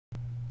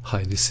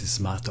Hi, this is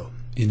Mato.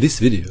 In this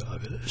video I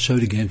will show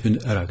the game between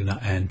Ragnar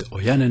and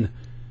Ojanen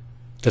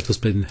that was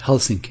played in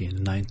Helsinki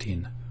in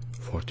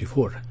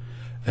 1944.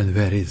 And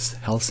where is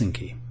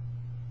Helsinki?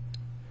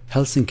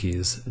 Helsinki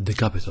is the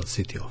capital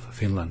city of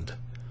Finland.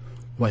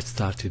 White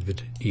started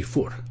with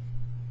e4,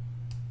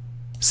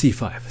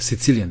 c5,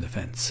 Sicilian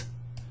defense,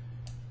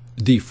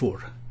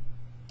 d4,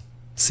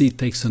 c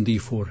takes on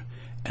d4,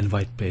 and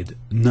white played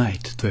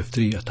knight to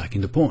f3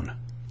 attacking the pawn,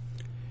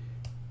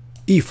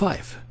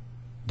 e5,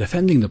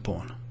 defending the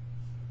pawn.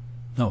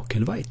 Now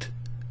can white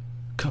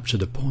capture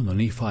the pawn on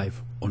e5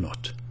 or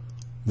not?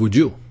 Would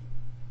you?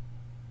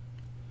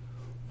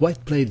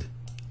 White played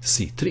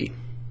c3.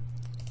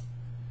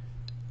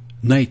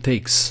 Knight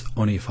takes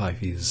on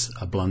e5 is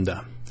a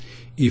blunder.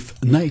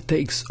 If knight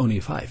takes on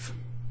e5,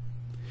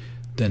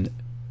 then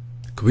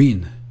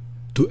queen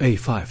to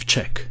a5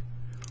 check,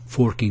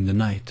 forking the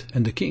knight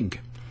and the king.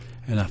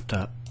 And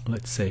after,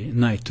 let's say,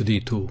 knight to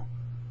d2,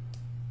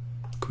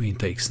 queen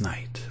takes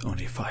knight on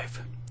e5.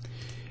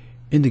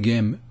 In the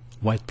game,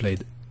 white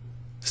played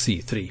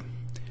c3.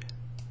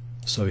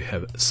 So we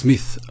have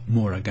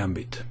Smith-Morra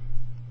Gambit.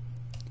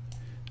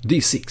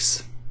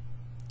 d6,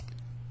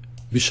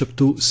 bishop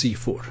to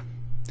c4.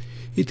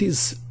 It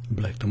is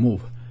black to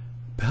move.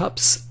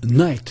 Perhaps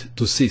knight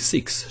to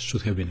c6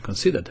 should have been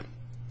considered.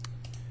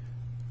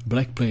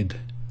 Black played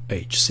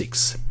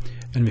h6,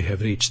 and we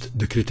have reached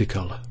the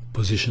critical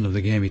position of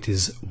the game. It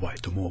is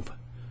white to move.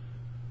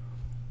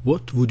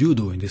 What would you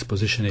do in this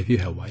position if you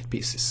have white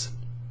pieces?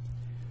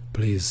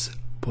 Please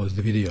pause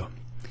the video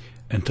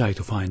and try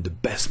to find the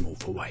best move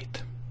for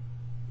white.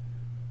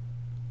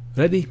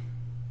 Ready?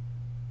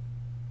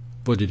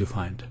 What did you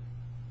find?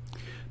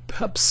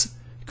 Perhaps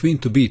queen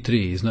to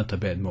b3 is not a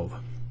bad move.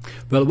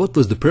 Well, what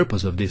was the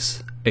purpose of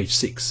this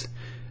h6?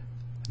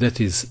 That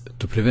is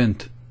to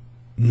prevent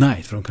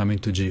knight from coming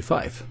to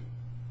g5.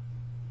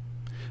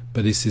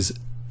 But this is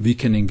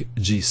weakening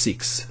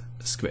g6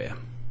 square.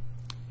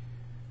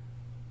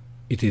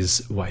 It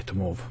is white to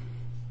move.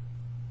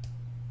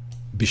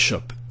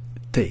 Bishop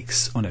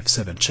takes on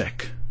f7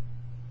 check.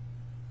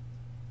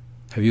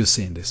 Have you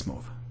seen this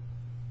move?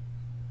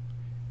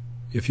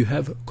 If you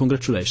have,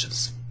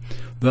 congratulations.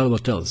 Well,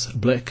 what else?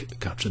 Black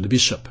captured the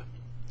bishop.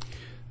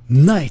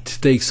 Knight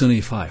takes on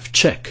e5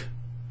 check.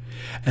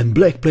 And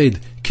black played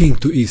king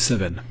to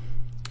e7.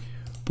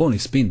 Pawn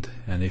is pinned,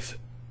 and if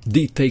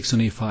d takes on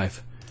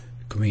e5,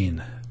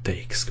 queen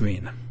takes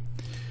queen.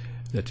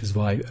 That is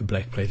why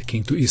black played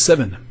king to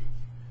e7.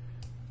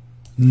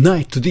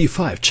 Knight to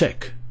d5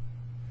 check.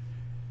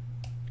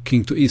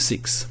 King to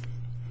e6.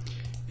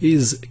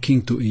 Is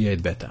king to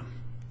e8 better?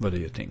 What do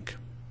you think?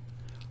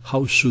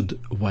 How should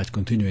white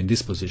continue in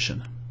this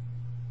position?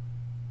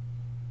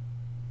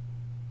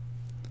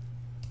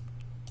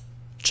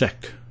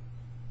 Check.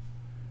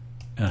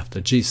 And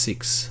after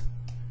g6,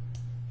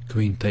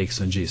 queen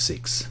takes on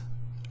g6.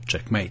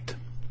 Checkmate.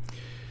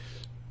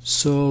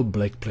 So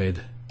black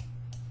played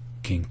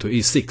king to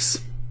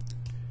e6.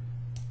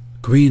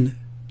 Queen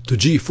to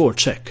g4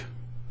 check,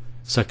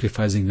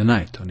 sacrificing the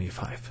knight on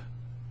e5.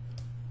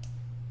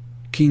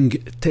 King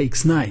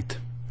takes knight.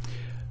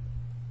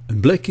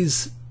 And black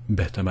is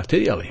better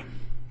materially,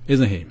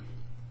 isn't he?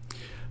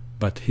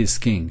 But his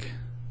king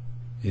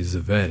is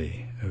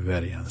very,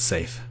 very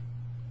unsafe.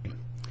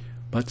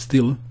 But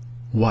still,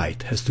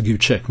 white has to give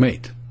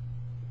checkmate.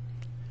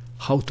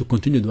 How to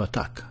continue the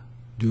attack?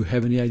 Do you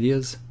have any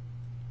ideas?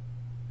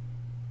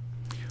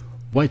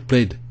 White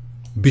played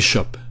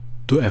bishop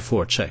to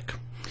f4 check,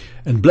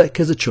 and black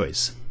has a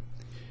choice: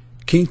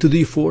 king to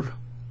d4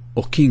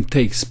 or king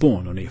takes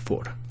pawn on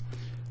e4.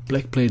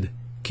 Black played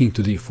king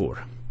to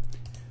d4.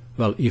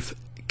 Well, if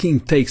king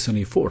takes on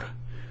e4,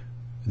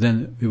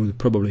 then we will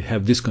probably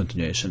have this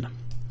continuation: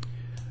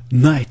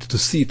 knight to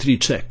c3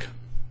 check,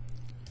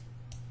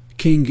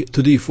 king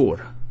to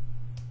d4,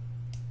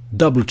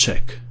 double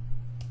check,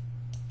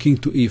 king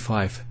to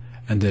e5,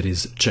 and there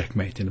is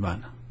checkmate in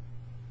one.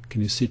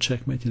 Can you see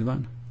checkmate in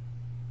one?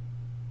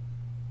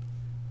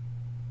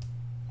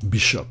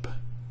 Bishop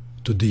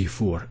to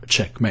d4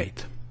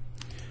 checkmate.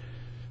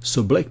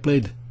 So black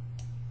played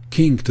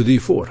king to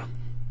d4,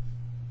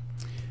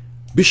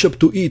 bishop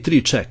to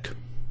e3 check,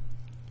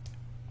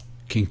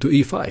 king to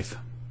e5,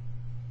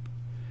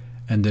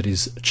 and there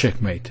is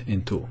checkmate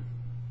in 2.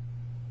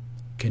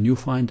 Can you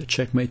find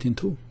checkmate in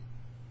 2?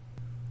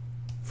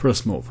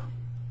 First move,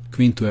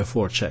 queen to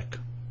f4 check,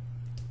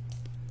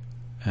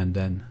 and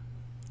then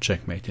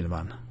checkmate in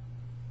 1.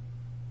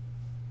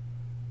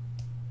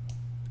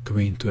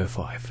 Queen to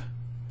f5,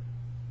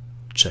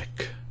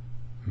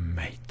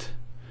 checkmate.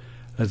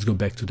 Let's go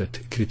back to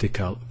that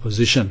critical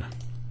position.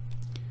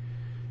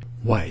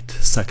 White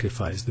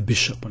sacrificed the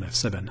bishop on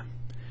f7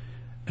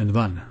 and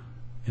won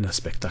in a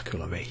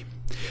spectacular way.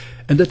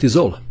 And that is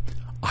all.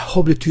 I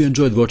hope that you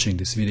enjoyed watching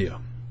this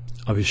video.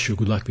 I wish you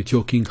good luck with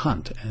your king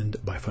hunt, and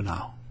bye for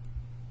now.